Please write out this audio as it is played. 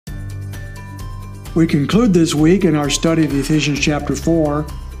We conclude this week in our study of Ephesians chapter 4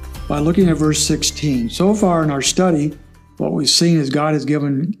 by looking at verse 16. So far in our study, what we've seen is God has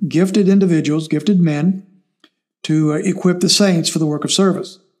given gifted individuals, gifted men, to equip the saints for the work of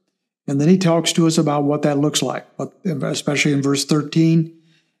service. And then he talks to us about what that looks like, especially in verse 13.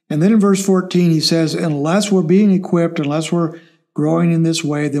 And then in verse 14, he says, unless we're being equipped, unless we're growing in this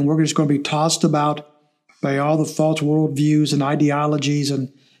way, then we're just going to be tossed about by all the false worldviews and ideologies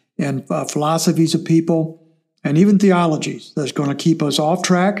and philosophies of people, and even theologies that's going to keep us off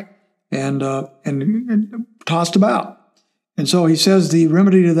track and tossed about. And so he says the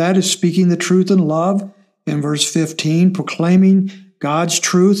remedy to that is speaking the truth in love in verse 15, proclaiming God's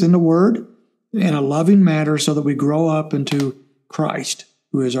truth in the Word in a loving manner so that we grow up into Christ,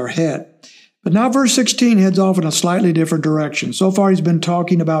 who is our head. But now verse 16 heads off in a slightly different direction. So far he's been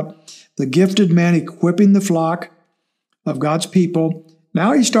talking about the gifted man equipping the flock of God's people.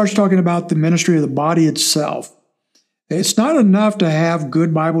 Now he starts talking about the ministry of the body itself. It's not enough to have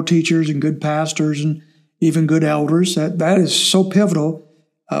good Bible teachers and good pastors and even good elders. That is so pivotal.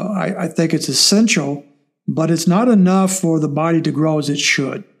 I think it's essential, but it's not enough for the body to grow as it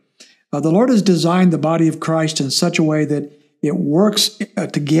should. The Lord has designed the body of Christ in such a way that it works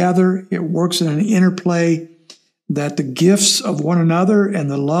together, it works in an interplay, that the gifts of one another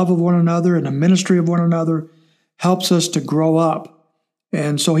and the love of one another and the ministry of one another helps us to grow up.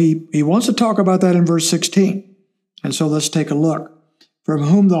 And so he wants to talk about that in verse 16. And so let's take a look. From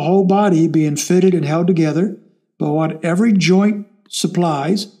whom the whole body, being fitted and held together by what every joint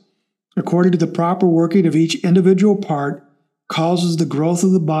supplies, according to the proper working of each individual part, causes the growth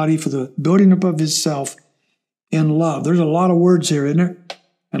of the body for the building up of itself in love. There's a lot of words here, isn't there?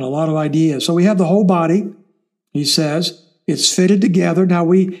 And a lot of ideas. So we have the whole body, he says. It's fitted together. Now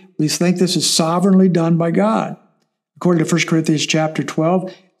we think this is sovereignly done by God. According to 1 Corinthians chapter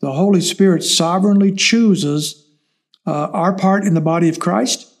 12, the Holy Spirit sovereignly chooses our part in the body of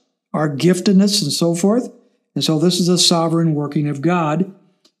Christ, our giftedness and so forth. And so this is a sovereign working of God.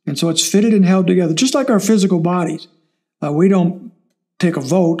 And so it's fitted and held together, just like our physical bodies. We don't take a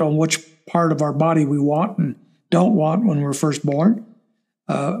vote on which part of our body we want and don't want when we're first born.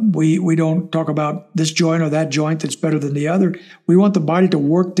 We don't talk about this joint or that joint that's better than the other. We want the body to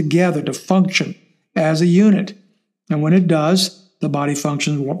work together, to function as a unit. And when it does, the body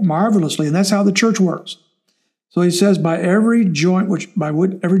functions marvelously, and that's how the church works. So he says, by every joint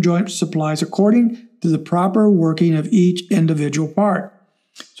every joint supplies according to the proper working of each individual part.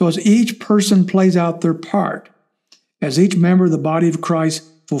 So as each person plays out their part, as each member of the body of Christ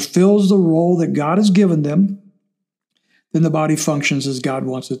fulfills the role that God has given them, then the body functions as God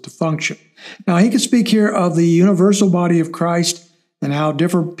wants it to function. Now, he can speak here of the universal body of Christ and how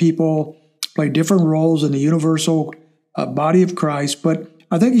different people play different roles in the universal body of Christ, but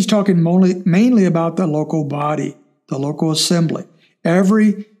I think he's talking mainly about the local body, the local assembly.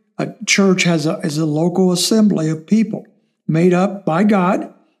 Every church is a local assembly of people made up by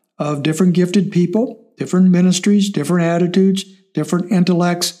God of different gifted people, different ministries, different attitudes, different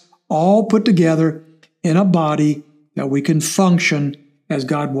intellects, all put together in a body that we can function as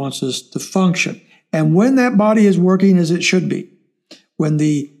God wants us to function. And when that body is working as it should be, when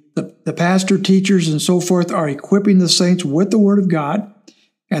the pastor, teachers, and so forth are equipping the saints with the Word of God,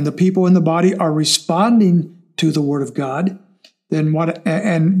 and the people in the body are responding to the Word of God,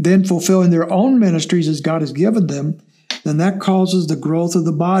 then fulfilling their own ministries as God has given them, then that causes the growth of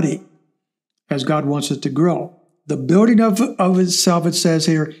the body as God wants it to grow. The building of itself, it says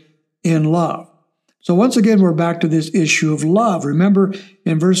here, in love. So once again, we're back to this issue of love. Remember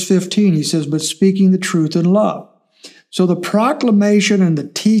in verse 15, he says, but speaking the truth in love. So the proclamation and the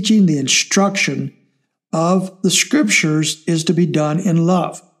teaching, the instruction of the Scriptures is to be done in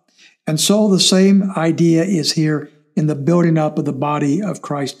love. And so the same idea is here in the building up of the body of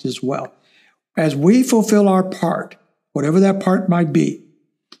Christ as well. As we fulfill our part, whatever that part might be,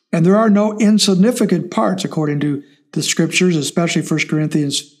 and there are no insignificant parts according to the Scriptures, especially 1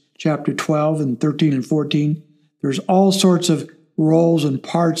 Corinthians chapter 12 and 13 and 14. There's all sorts of roles and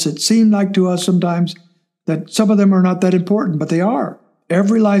parts that seem like to us sometimes that some of them are not that important, but they are.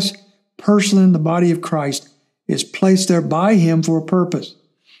 Every last person in the body of Christ is placed there by him for a purpose.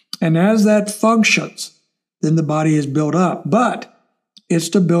 And as that functions, then the body is built up. But it's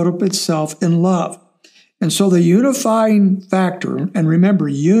to build up itself in love. And so the unifying factor, and remember,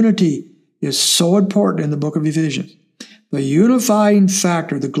 unity is so important in the book of Ephesians. The unifying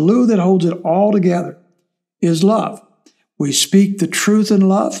factor, the glue that holds it all together, is love. We speak the truth in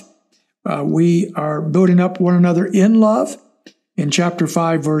love. We are building up one another in love. In chapter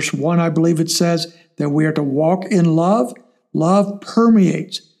 5, verse 1, I believe it says that we are to walk in love. Love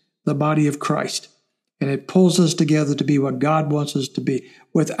permeates the body of Christ. and it pulls us together to be what God wants us to be.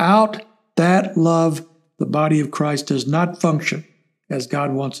 Without that love, the body of Christ does not function as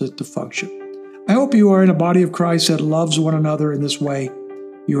God wants it to function. I hope you are in a body of Christ that loves one another in this way.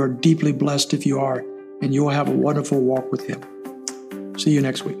 You are deeply blessed if you are, and you will have a wonderful walk with Him. See you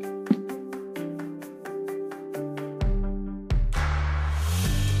next week.